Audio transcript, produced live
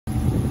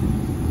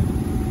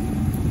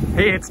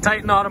Hey, it's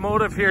Titan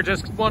Automotive here.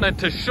 Just wanted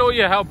to show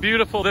you how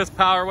beautiful this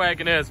Power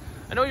Wagon is.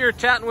 I know you're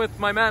chatting with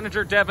my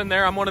manager, Devin,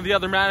 there. I'm one of the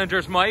other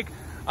managers, Mike.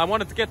 I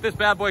wanted to get this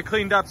bad boy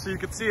cleaned up so you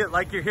could see it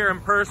like you're here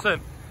in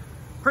person.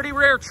 Pretty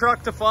rare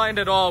truck to find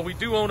at all. We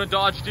do own a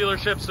Dodge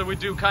dealership, so we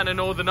do kind of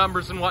know the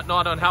numbers and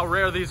whatnot on how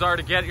rare these are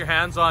to get your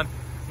hands on.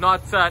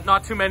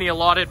 Not too many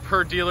allotted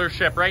per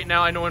dealership. Right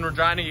now, I know in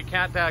Regina, you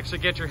can't actually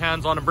get your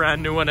hands on a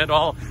brand new one at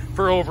all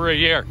for over a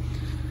year.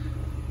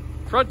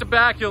 Front to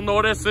back, you'll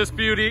notice this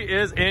beauty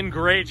is in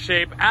great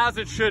shape, as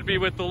it should be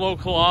with the low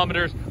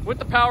kilometers. With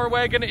the Power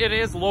Wagon, it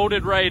is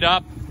loaded right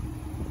up.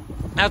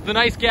 Has the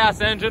nice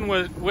gas engine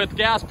with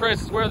gas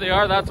prices where they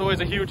are. That's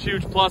always a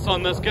huge plus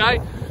on this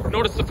guy.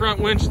 Notice the front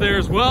winch there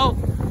as well.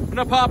 I'm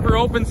gonna pop her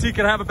open so you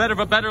can have a bit of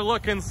a better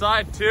look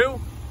inside too.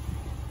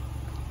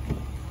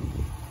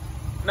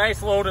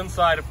 Nice load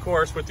inside, of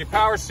course, with the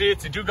power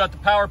seats. You do got the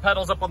power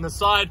pedals up on the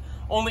side.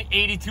 Only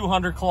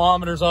 8,200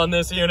 kilometers on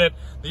this unit.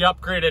 The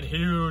upgraded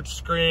huge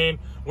screen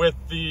with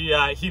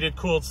the heated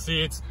cooled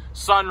seats.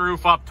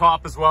 Sunroof up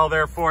top as well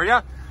there for you.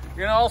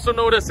 You're gonna also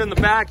notice in the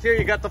back here,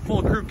 you got the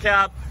full crew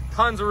cab.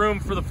 Tons of room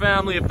for the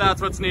family if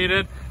that's what's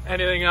needed.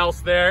 Anything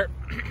else there.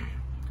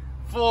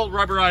 Full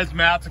rubberized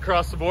mats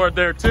across the board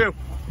there too.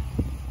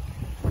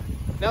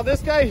 Now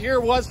this guy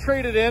here was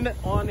traded in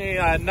on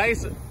a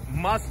nice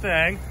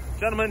Mustang.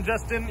 Gentleman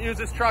just didn't use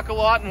his truck a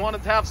lot and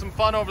wanted to have some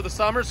fun over the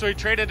summer, so he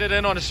traded it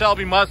in on a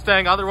Shelby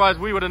Mustang. Otherwise,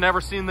 we would have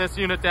never seen this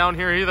unit down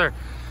here either.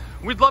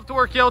 We'd love to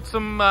work you out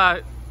some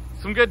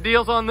good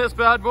deals on this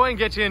bad boy and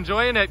get you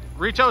enjoying it.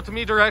 Reach out to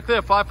me directly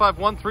at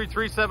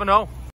 551-3370.